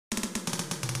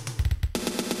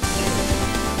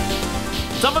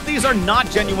Some of these are not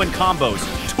genuine combos,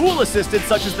 tool-assisted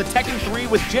such as the Tekken 3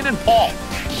 with Jin and Paul.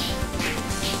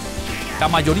 La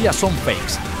mayoría son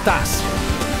fakes. Tas.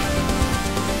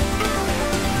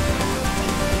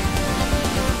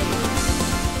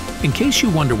 In case you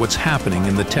wonder what's happening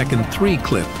in the Tekken 3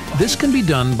 clip, this can be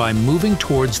done by moving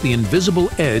towards the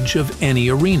invisible edge of any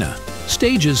arena.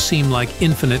 Stages seem like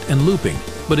infinite and looping,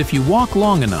 but if you walk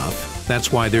long enough,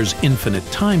 that's why there's infinite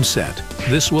time set,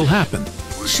 this will happen.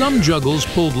 Some juggles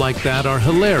pulled like that are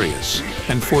hilarious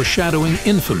and foreshadowing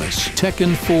infamous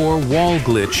Tekken 4 wall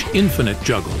glitch infinite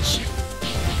juggles.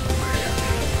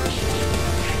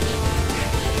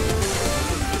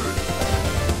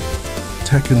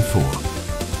 Tekken 4.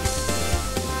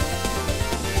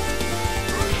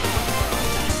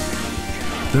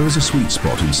 There is a sweet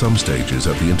spot in some stages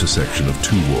at the intersection of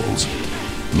two walls.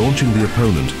 Launching the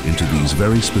opponent into these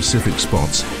very specific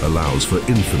spots allows for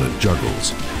infinite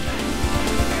juggles.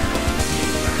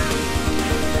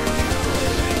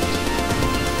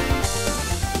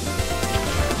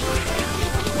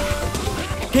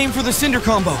 Came for the Cinder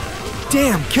combo.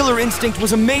 Damn, Killer Instinct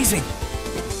was amazing.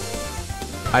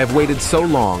 I have waited so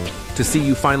long to see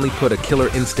you finally put a Killer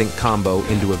Instinct combo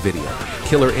into a video.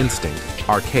 Killer Instinct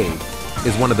Arcade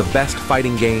is one of the best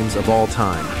fighting games of all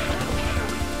time.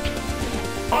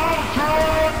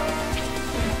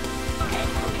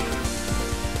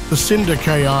 The Cinder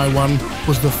KI one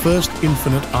was the first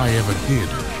Infinite I ever did.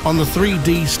 On the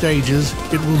 3D stages,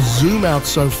 it will zoom out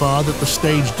so far that the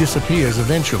stage disappears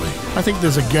eventually. I think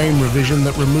there's a game revision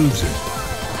that removes it.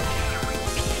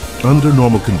 Under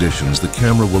normal conditions, the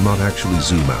camera will not actually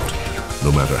zoom out,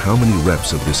 no matter how many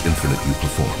reps of this Infinite you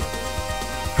perform.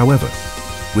 However,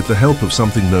 with the help of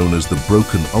something known as the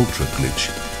Broken Ultra glitch,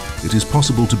 it is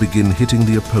possible to begin hitting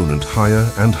the opponent higher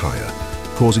and higher,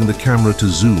 causing the camera to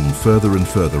zoom further and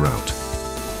further out.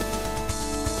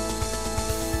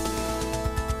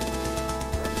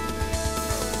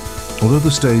 Although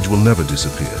the stage will never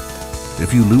disappear,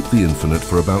 if you loop the Infinite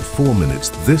for about 4 minutes,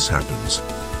 this happens.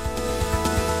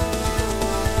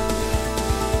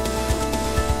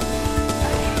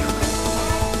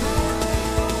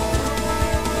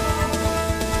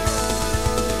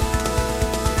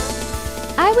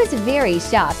 I was very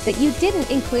shocked that you didn't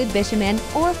include Bishaman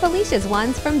or Felicia's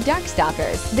ones from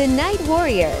Darkstalkers, the Night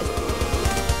Warriors.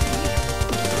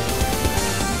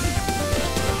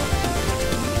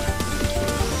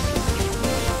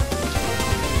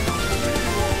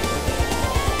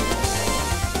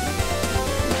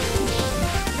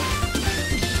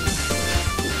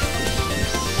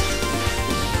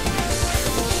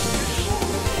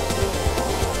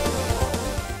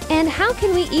 And how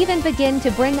can we even begin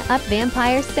to bring up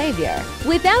Vampire Savior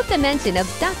without the mention of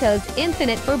Sako's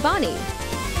Infinite for Bonnie?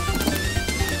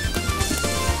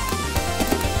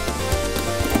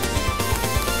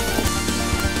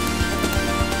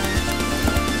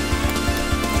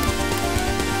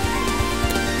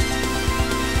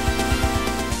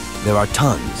 There are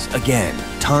tons, again,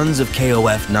 tons of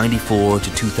KOF 94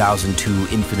 to 2002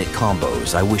 Infinite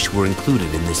combos I wish were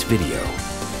included in this video.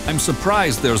 I'm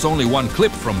surprised there's only one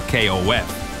clip from KOF.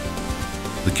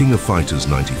 The King of Fighters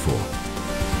 94.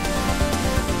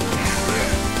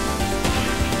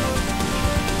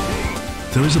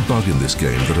 There is a bug in this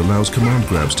game that allows command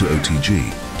grabs to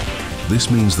OTG.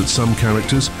 This means that some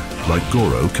characters, like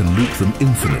Goro, can loop them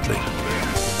infinitely.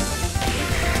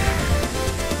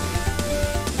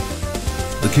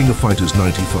 The King of Fighters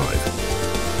 95.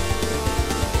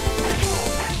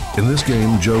 In this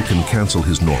game, Joe can cancel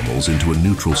his normals into a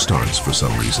neutral stance for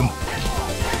some reason.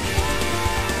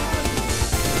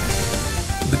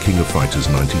 The King of Fighters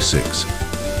 96.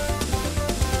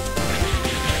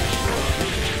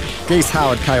 Gaze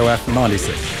Howard KOF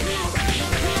 96.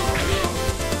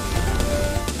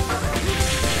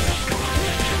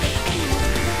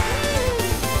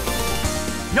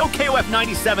 No KOF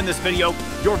 97 this video.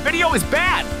 Your video is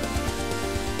bad.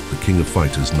 The King of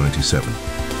Fighters 97.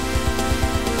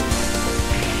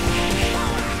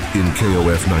 In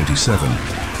KOF 97,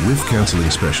 whiff-canceling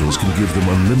specials can give them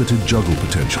unlimited juggle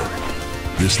potential.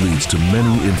 This leads to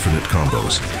many infinite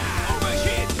combos.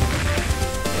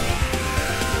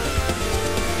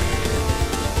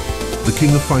 The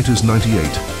King of Fighters 98.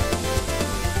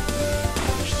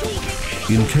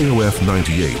 In KOF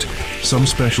 98, some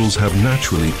specials have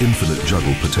naturally infinite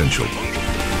juggle potential.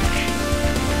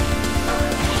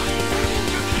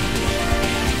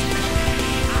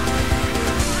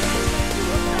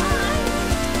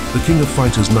 The King of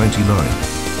Fighters 99.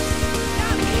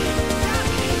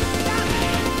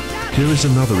 Here is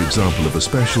another example of a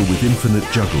special with infinite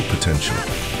juggle potential.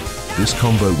 This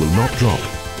combo will not drop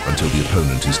until the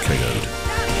opponent is KO'd.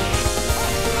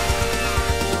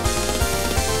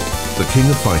 The King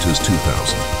of Fighters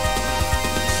 2000.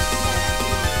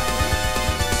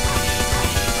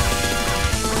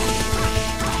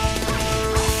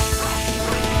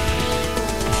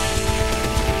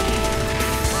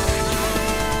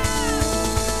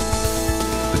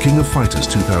 The King of Fighters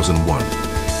 2001.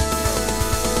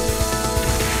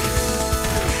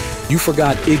 You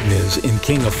forgot Ignis in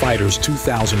King of Fighters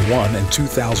 2001 and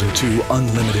 2002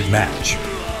 Unlimited Match.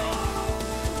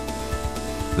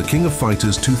 The King of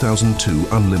Fighters 2002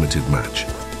 Unlimited Match.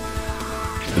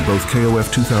 In both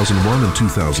KOF 2001 and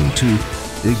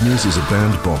 2002, Ignis is a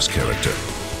banned boss character.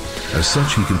 As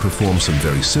such, he can perform some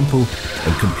very simple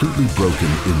and completely broken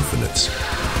infinites.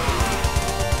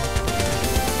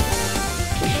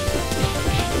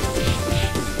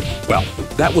 Well,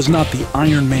 that was not the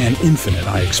Iron Man Infinite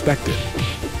I expected.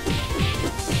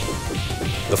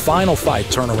 The final fight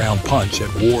turnaround punch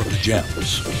at War of the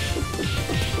Gems.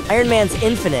 Iron Man's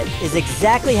Infinite is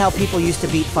exactly how people used to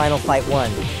beat Final Fight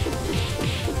 1.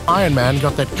 Iron Man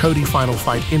got that Cody Final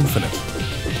Fight Infinite.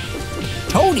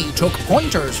 Tony took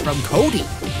pointers from Cody.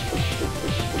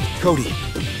 Cody.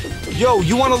 Yo,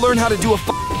 you want to learn how to do a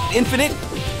infinite?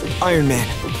 Iron Man,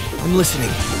 I'm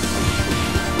listening.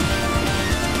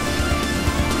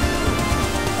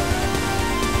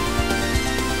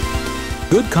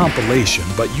 Good compilation,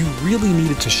 but you really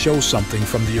needed to show something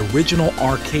from the original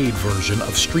arcade version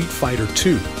of Street Fighter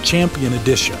II, Champion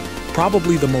Edition.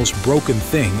 Probably the most broken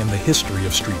thing in the history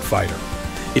of Street Fighter.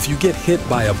 If you get hit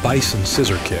by a Bison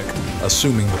scissor kick,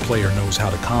 assuming the player knows how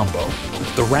to combo,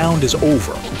 the round is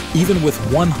over, even with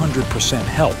 100%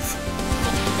 health.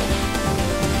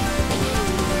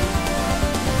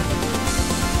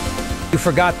 You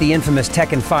forgot the infamous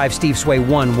Tekken 5 Steve Sway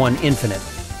 1 Infinite.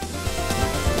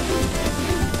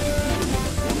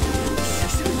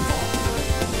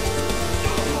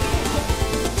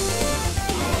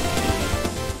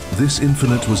 This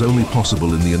Infinite was only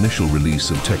possible in the initial release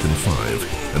of Tekken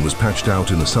 5 and was patched out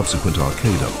in a subsequent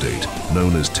arcade update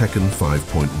known as Tekken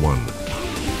 5.1.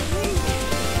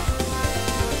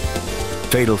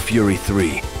 Fatal Fury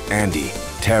 3, Andy,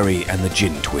 Terry, and the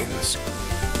Jin Twins.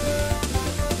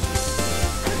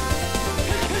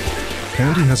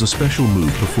 Candy has a special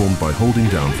move performed by holding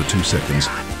down for 2 seconds,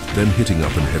 then hitting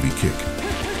up an heavy kick.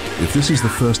 If this is the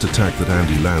first attack that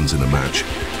Andy lands in a match,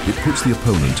 it puts the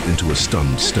opponent into a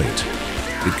stunned state.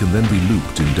 It can then be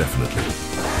looped indefinitely.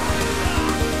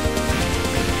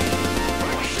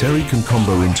 Terry can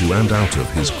combo into and out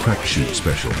of his crack shoot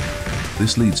special.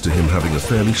 This leads to him having a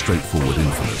fairly straightforward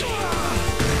infinite.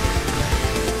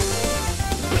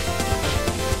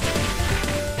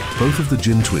 Both of the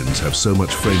Jin Twins have so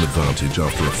much frame advantage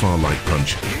after a far-light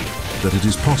punch that it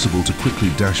is possible to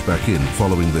quickly dash back in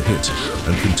following the hit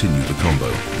and continue the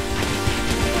combo.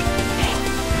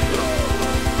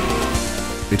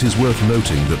 It is worth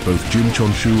noting that both Jin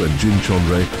Chonshu and Jin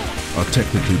Chonrei are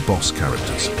technically boss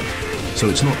characters, so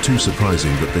it's not too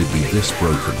surprising that they'd be this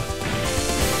broken.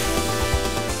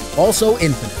 Also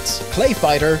infinites.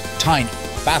 Clayfighter, Tiny.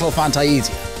 Battle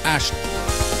Fantasia, Ashley.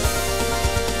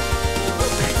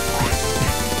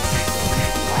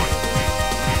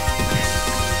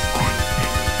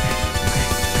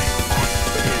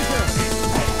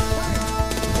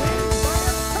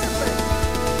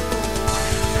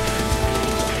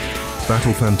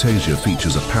 Battle Fantasia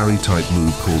features a parry-type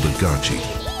move called a gachi.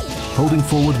 Holding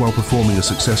forward while performing a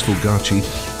successful gachi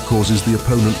causes the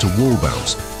opponent to wall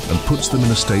bounce and puts them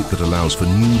in a state that allows for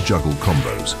new juggle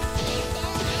combos.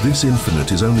 This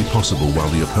infinite is only possible while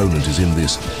the opponent is in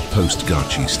this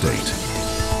post-gachi state.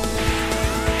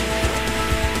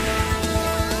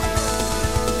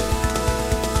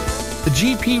 The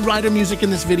GP rider music in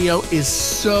this video is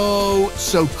so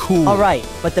cool. Alright,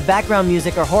 but the background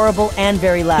music are horrible and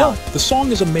very loud. No, the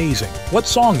song is amazing. What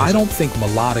song is it? I don't think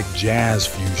melodic jazz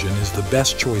fusion is the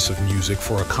best choice of music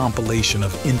for a compilation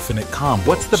of infinite combos.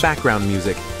 What's the background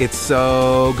music? It's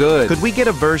so good. Could we get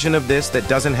a version of this that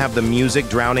doesn't have the music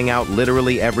drowning out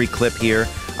literally every clip here?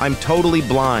 I'm totally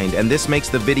blind, and this makes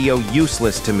the video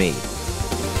useless to me.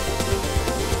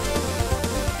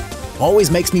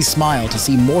 Always makes me smile to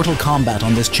see Mortal Kombat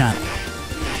on this channel.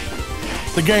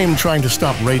 The game trying to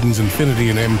stop Raiden's Infinity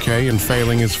in MK and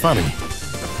failing is funny.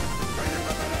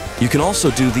 You can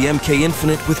also do the MK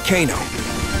Infinite with Kano.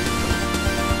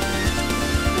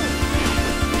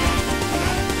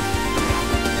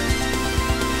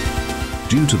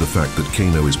 Due to the fact that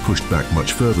Kano is pushed back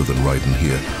much further than Raiden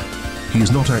here, he is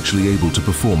not actually able to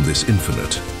perform this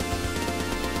infinite.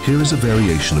 Here is a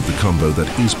variation of the combo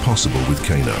that is possible with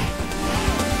Kano.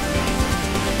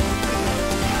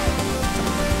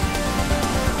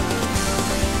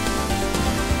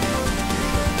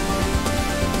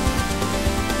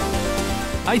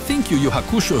 I think YuYu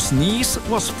Hakusho's knees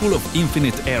was full of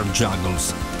infinite air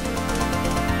juggles.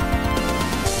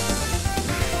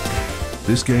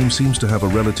 This game seems to have a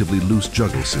relatively loose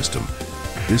juggle system.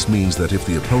 This means that if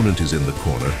the opponent is in the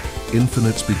corner,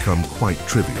 infinites become quite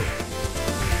trivial.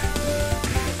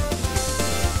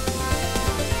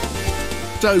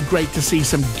 So great to see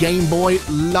some Game Boy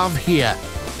love here.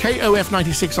 KOF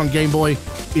 96 on Game Boy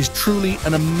is truly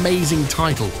an amazing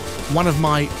title, one of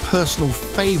my personal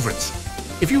favorites.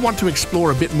 If you want to explore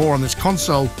a bit more on this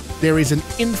console, there is an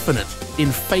infinite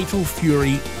in Fatal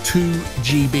Fury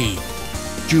 2GB.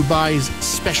 Jubai's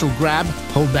special grab,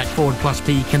 hold back forward plus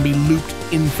P, can be looped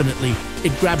infinitely.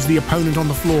 It grabs the opponent on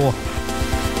the floor.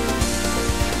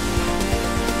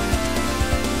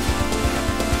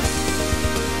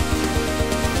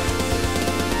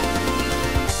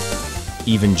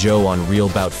 Even Joe on Real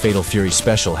Bout Fatal Fury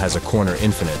Special has a corner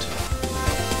infinite.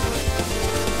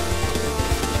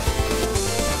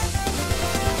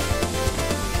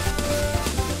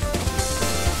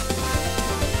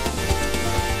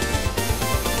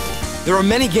 There are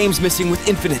many games missing with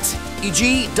infinites,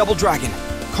 e.g. Double Dragon,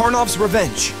 Karnov's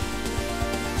Revenge.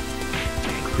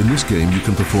 In this game, you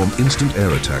can perform instant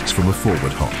air attacks from a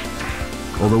forward hop.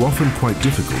 Although often quite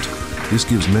difficult, this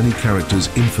gives many characters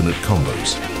infinite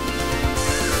combos.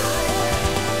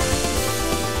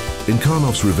 In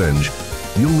Karnov's Revenge,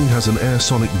 YuMi has an air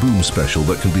sonic boom special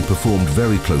that can be performed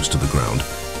very close to the ground.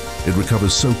 It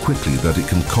recovers so quickly that it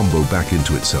can combo back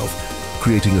into itself,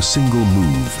 creating a single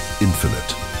move,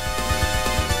 infinite.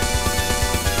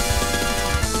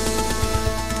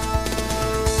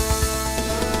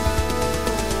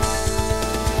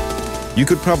 You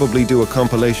could probably do a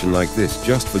compilation like this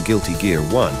just for Guilty Gear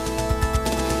 1.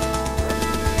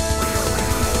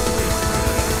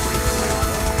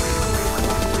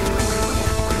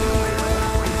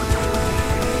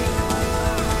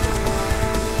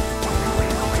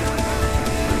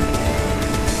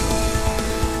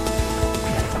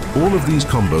 All of these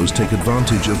combos take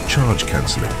advantage of charge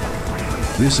cancelling.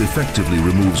 This effectively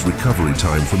removes recovery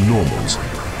time from normals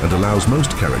and allows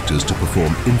most characters to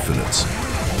perform infinites.